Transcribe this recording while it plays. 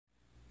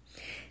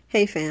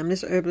Hey fam,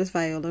 this is Herbalist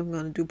Viola. I'm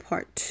going to do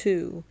part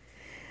 2.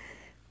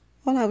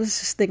 All I was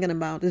just thinking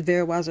about is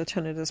Very Wise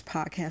Alternatives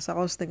podcast. I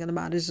was thinking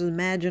about is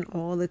imagine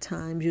all the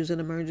times you was in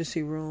an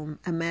emergency room.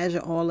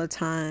 Imagine all the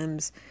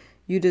times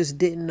you just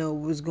didn't know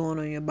what was going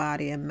on in your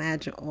body.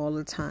 Imagine all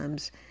the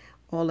times,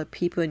 all the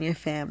people in your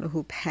family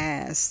who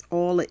passed,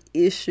 all the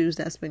issues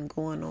that's been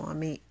going on. I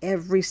mean,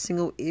 every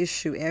single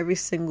issue, every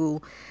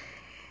single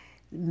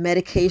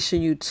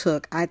medication you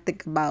took. I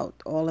think about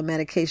all the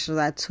medications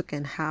I took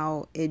and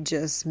how it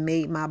just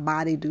made my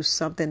body do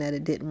something that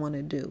it didn't want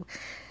to do.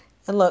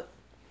 And look,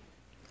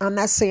 I'm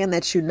not saying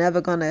that you're never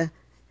going to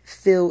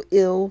feel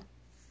ill.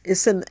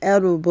 It's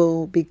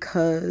inevitable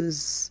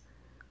because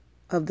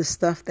of the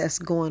stuff that's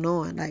going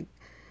on. Like,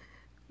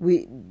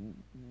 we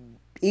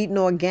eating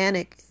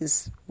organic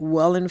is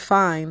well and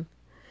fine,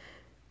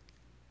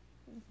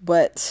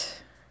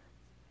 but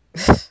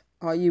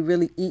are you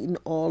really eating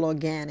all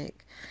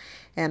organic?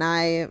 And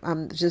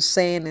I'm just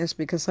saying this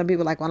because some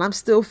people are like, well, I'm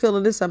still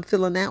feeling this, I'm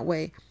feeling that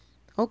way.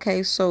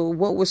 Okay, so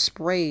what was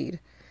sprayed?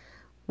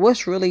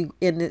 What's really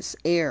in this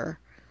air?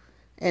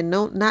 And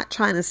not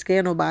trying to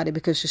scare nobody,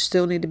 because you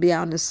still need to be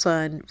out in the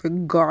sun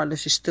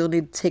regardless. You still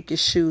need to take your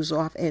shoes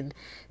off and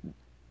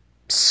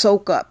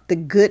soak up the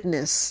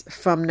goodness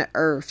from the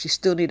earth. You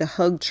still need to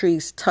hug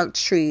trees,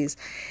 touch trees.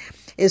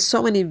 There's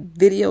so many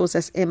videos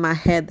that's in my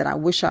head that I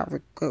wish I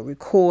could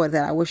record,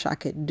 that I wish I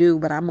could do,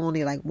 but I'm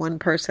only like one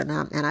person,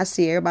 and I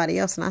see everybody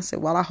else, and I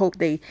said, well, I hope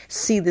they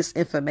see this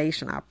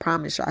information. I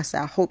promise you. I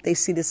said, I hope they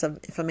see this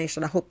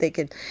information. I hope they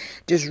can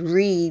just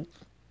read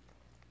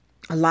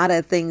a lot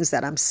of things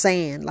that I'm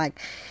saying. Like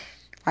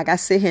I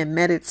sit here and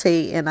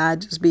meditate, and I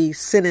just be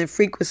sending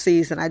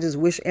frequencies, and I just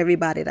wish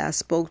everybody that I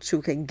spoke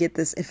to can get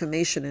this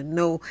information and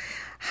know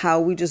how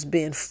we just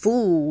being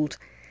fooled,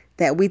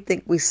 that we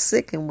think we're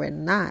sick and we're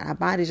not. Our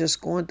body's just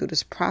going through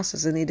this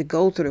process and need to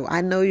go through. I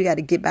know you got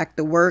to get back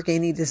to work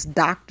and need this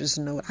doctor's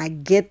note. I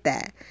get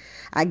that.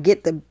 I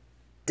get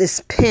this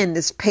pen,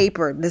 this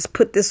paper, let's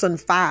put this on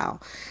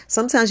file.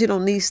 Sometimes you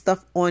don't need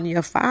stuff on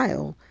your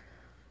file.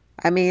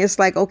 I mean, it's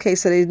like, okay,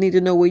 so they need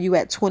to know where you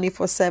at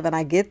 24/7.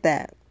 I get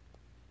that.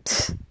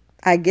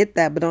 I get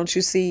that. But don't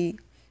you see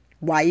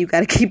why you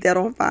got to keep that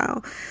on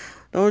file?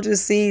 Don't you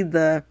see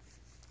the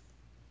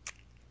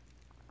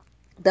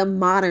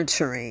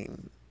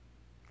monitoring,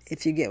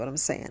 if you get what I'm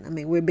saying? I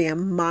mean, we're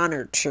being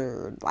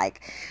monitored. Like,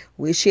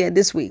 where's she at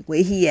this week?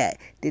 Where he at?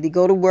 Did he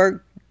go to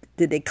work?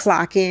 Did they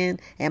clock in?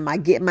 Am I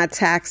getting my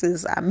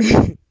taxes? I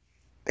mean,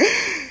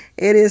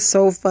 it is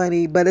so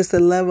funny, but it's the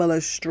level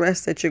of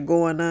stress that you're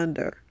going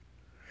under.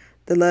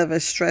 The level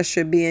of stress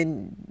you're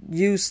being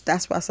used.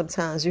 That's why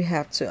sometimes you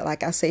have to,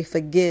 like I say,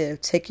 forgive.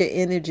 Take your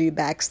energy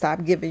back.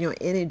 Stop giving your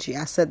energy.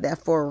 I said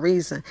that for a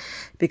reason,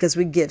 because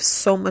we give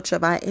so much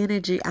of our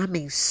energy. I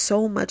mean,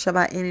 so much of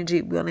our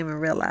energy, we don't even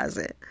realize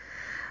it.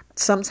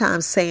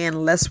 Sometimes saying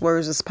less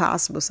words is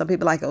possible. Some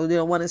people are like, oh, you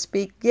don't want to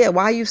speak? Yeah,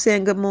 why are you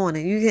saying good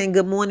morning? You saying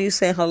good morning, you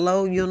saying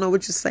hello, you don't know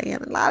what you're saying.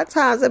 A lot of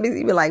times, I mean,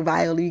 you be like,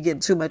 Viola, you getting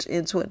too much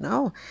into it.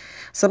 No.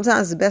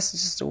 Sometimes the best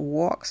is just to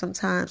walk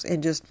sometimes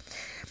and just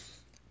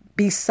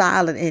be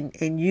silent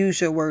and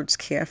use your words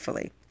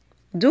carefully.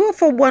 Do it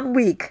for 1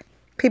 week.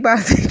 People are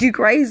thinking you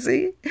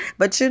crazy,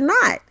 but you're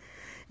not.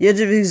 You're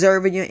just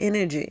reserving your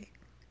energy.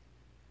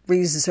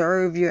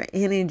 Reserve your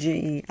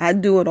energy. I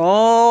do it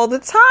all the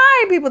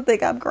time. People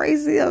think I'm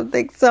crazy. They'll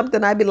think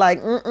something. I'd be like,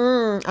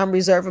 I'm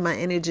reserving my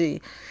energy.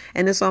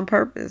 And it's on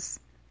purpose.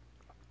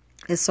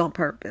 It's on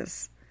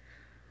purpose.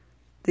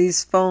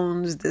 These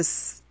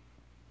phones,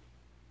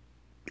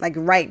 like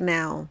right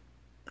now,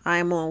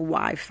 I'm on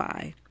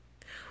Wi-Fi.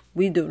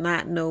 We do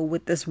not know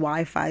what this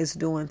Wi-Fi is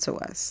doing to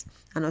us.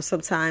 I know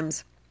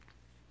sometimes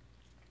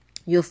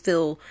you'll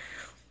feel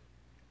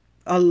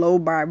a low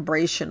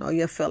vibration or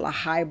you'll feel a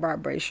high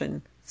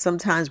vibration.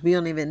 Sometimes we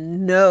don't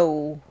even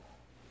know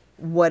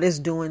what it's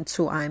doing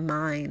to our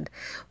mind,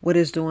 what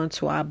it's doing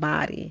to our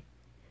body,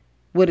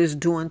 what it's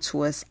doing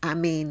to us. I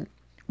mean,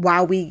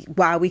 why we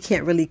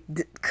can't really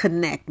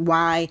connect.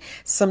 Why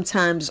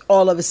sometimes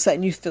all of a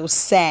sudden you feel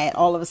sad.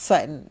 All of a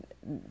sudden,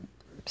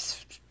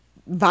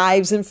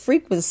 vibes and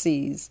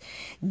frequencies,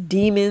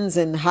 demons,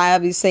 and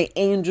however you say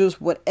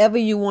angels, whatever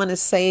you want to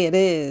say it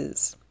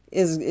is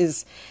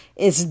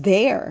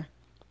there.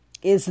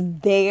 It's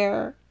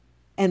there.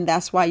 And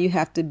that's why you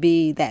have to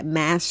be that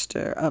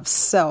master of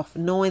self,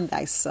 knowing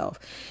thyself,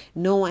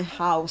 knowing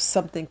how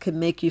something can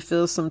make you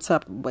feel some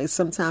type of way.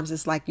 Sometimes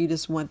it's like you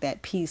just want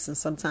that peace, and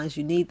sometimes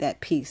you need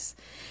that peace.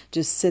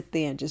 Just sit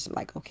there and just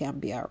like, okay, I'm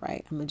be all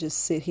right. I'm going to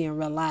just sit here and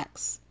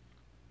relax.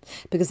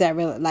 Because that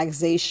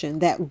relaxation,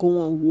 that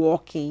going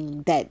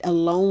walking, that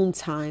alone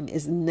time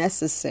is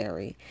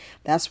necessary.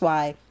 That's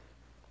why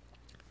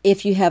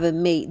if you have a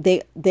mate,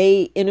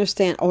 they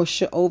understand or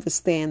should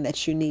understand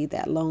that you need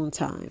that alone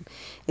time.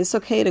 It's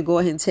okay to go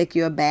ahead and take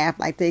you a bath,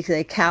 like they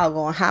say,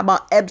 Calgon. How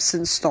about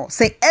Epsom salt?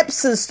 Say,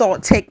 Epsom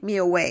salt, take me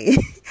away.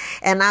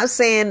 And I'm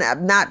saying,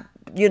 I'm not,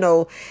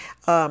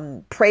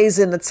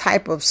 praising the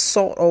type of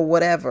salt or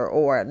whatever,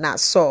 or not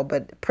salt,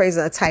 but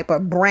praising a type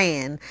of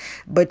brand,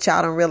 but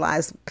y'all don't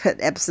realize put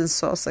Epsom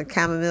salt and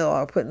chamomile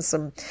or putting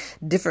some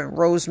different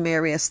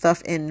rosemary and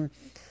stuff in,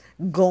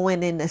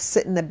 going in to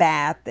sit in the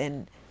bath,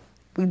 and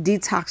we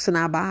detoxing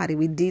our body.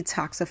 We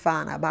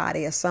detoxifying our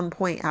body. At some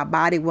point, our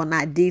body will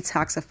not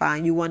detoxify.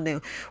 And you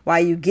wonder why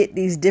you get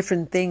these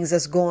different things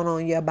that's going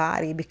on in your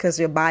body, because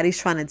your body's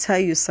trying to tell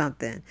you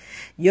something.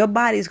 Your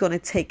body's going to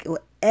take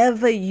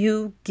whatever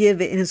you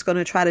give it, and it's going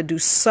to try to do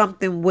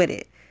something with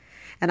it.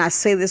 And I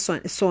say this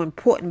it's so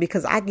important,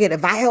 because I get it.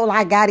 Viola,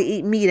 I got to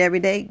eat meat every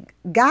day.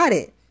 Got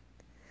it.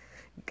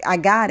 I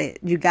got it.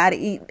 You got to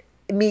eat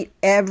meat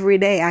every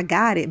day. I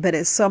got it. But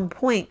at some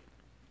point,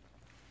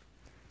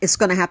 it's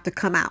going to have to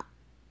come out.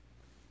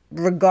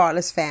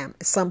 Regardless, fam.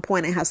 At some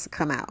point, it has to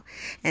come out.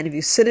 And if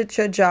you sit at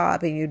your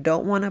job and you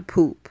don't want to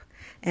poop,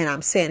 and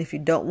I'm saying if you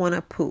don't want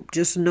to poop,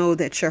 just know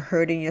that you're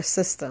hurting your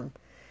system.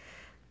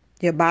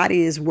 Your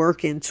body is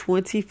working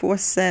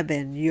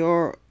 24/7.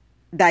 Your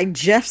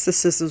digestive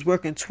system is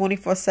working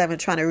 24/7,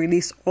 trying to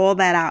release all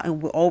that out.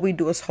 And all we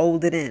do is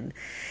hold it in.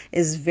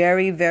 It's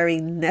very, very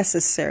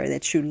necessary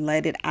that you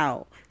let it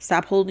out.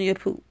 Stop holding your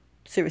poop.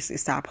 Seriously,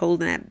 stop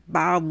holding that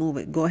bowel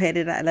movement. Go ahead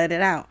and let it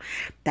out.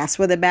 That's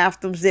where the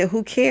bathroom's there.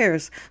 Who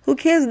cares? Who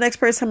cares? The next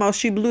person talking about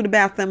she blew the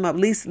bathroom up.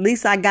 At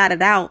least I got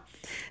it out,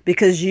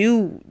 because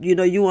you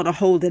want to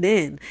hold it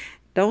in.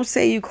 Don't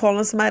say you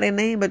calling somebody a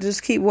name, but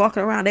just keep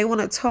walking around. They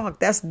want to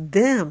talk. That's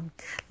them.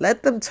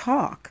 Let them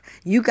talk.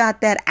 You got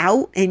that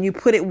out, and you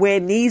put it where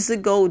it needs to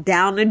go,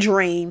 down the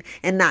drain,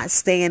 and not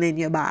staying in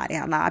your body.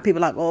 A lot of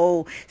people are like,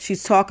 oh,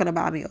 she's talking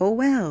about me. Oh,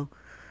 well,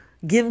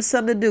 give them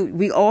something to do.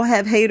 We all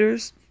have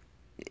haters.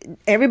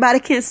 Everybody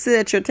can't sit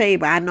at your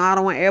table. I know I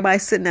don't want everybody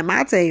sitting at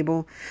my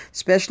table,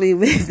 especially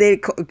if they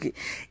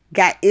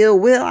got ill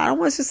will. I don't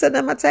want you sitting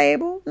at my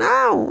table. No,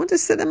 I want you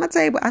sitting at my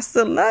table. I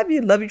still love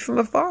you from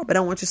afar, but I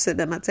don't want you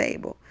sitting at my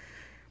table.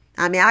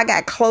 I mean, I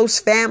got close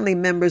family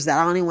members that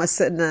I don't even want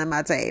sitting at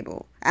my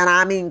table. And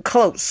I mean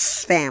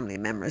close family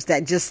members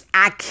that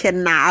I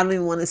don't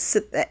even want to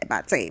sit at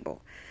my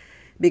table,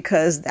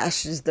 because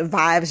that's just, the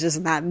vibe's just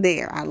not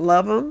there. I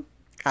love them.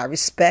 I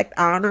respect,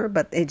 honor,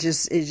 but it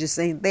just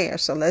ain't there.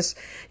 So let's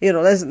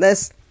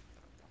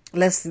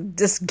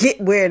just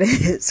get where it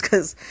is,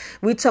 because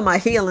we talking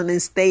about healing,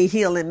 and stay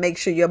healing. Make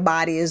sure your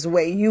body is the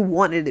way you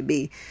want it to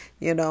be,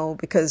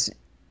 because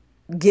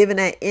giving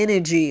that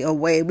energy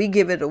away, we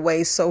give it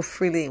away so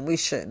freely, and we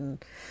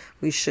shouldn't,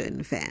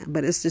 fam.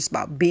 But it's just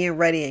about being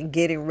ready and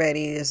getting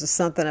ready. There's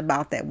something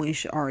about that when you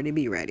should already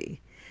be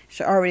ready.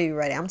 Should already be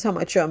ready. I'm talking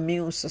about your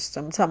immune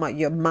system. I'm talking about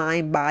your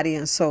mind, body,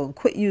 and soul. And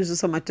quit using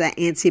so much of that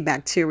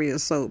antibacterial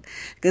soap.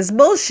 Because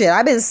bullshit.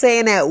 I've been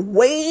saying that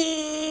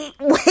way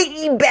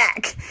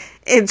back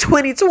in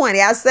 2020.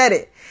 I said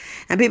it.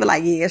 And people are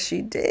like, yeah,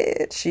 she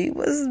did. She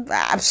was,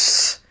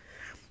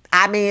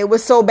 I mean, it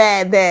was so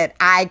bad that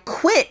I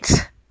quit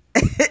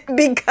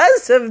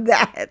because of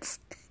that.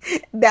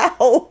 That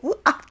whole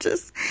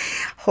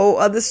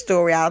other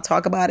story. I'll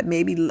talk about it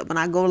maybe when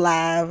I go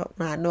live.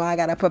 I know I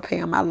got to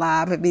prepare my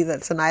live. It'll be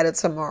tonight or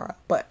tomorrow.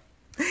 But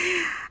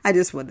I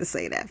just wanted to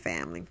say that,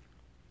 family.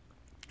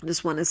 I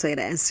just want to say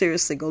that. And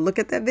seriously, go look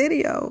at that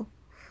video.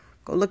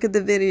 Go look at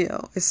the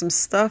video. It's some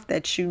stuff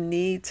that you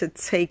need to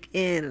take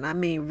in. And I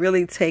mean,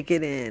 really take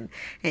it in.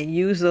 And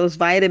use those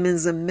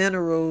vitamins and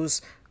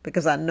minerals,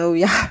 because I know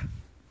y'all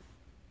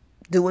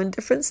doing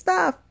different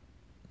stuff.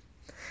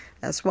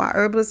 That's why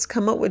herbalists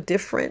come up with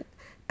different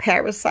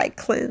parasite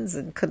cleanse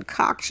and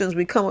concoctions.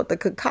 We come up with the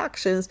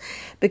concoctions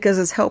because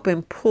it's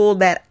helping pull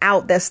that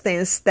out that's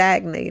staying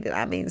stagnated.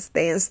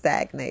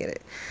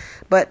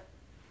 But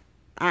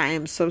I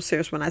am so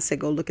serious when I say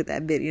go look at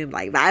that video. I'm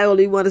like, I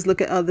only want to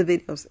look at other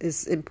videos.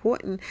 It's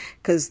important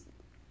because,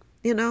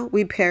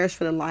 we perish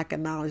for the lack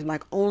of knowledge.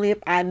 Like, only if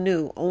I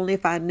knew.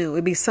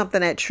 It'd be something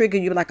that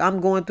triggered you, like,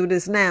 I'm going through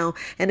this now,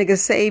 and it can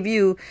save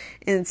you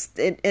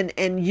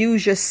and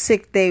use your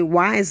sick day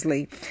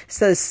wisely.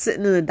 Instead of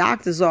sitting in the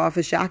doctor's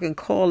office, y'all can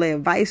call the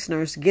advice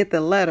nurse, get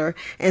the letter,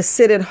 and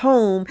sit at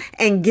home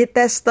and get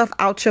that stuff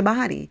out your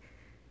body.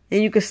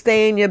 And you can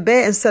stay in your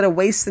bed instead of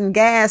wasting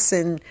gas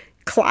and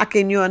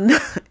clocking you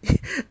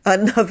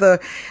another,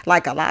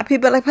 like a lot of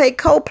people that play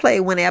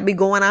Coldplay when they'll be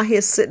going out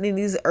here sitting in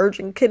these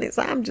urgent clinics.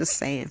 I'm just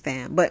saying,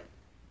 fam. But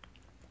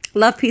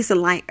love, peace,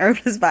 and light.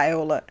 Herbalist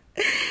Viola.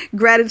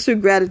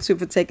 Gratitude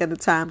for taking the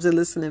time to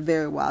listen to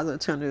Very Wise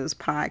Alternatives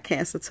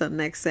podcast. Until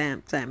next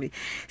time, family.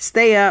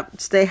 Stay up,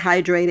 stay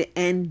hydrated,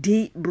 and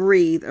deep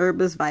breathe.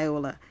 Herbalist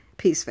Viola.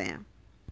 Peace, fam.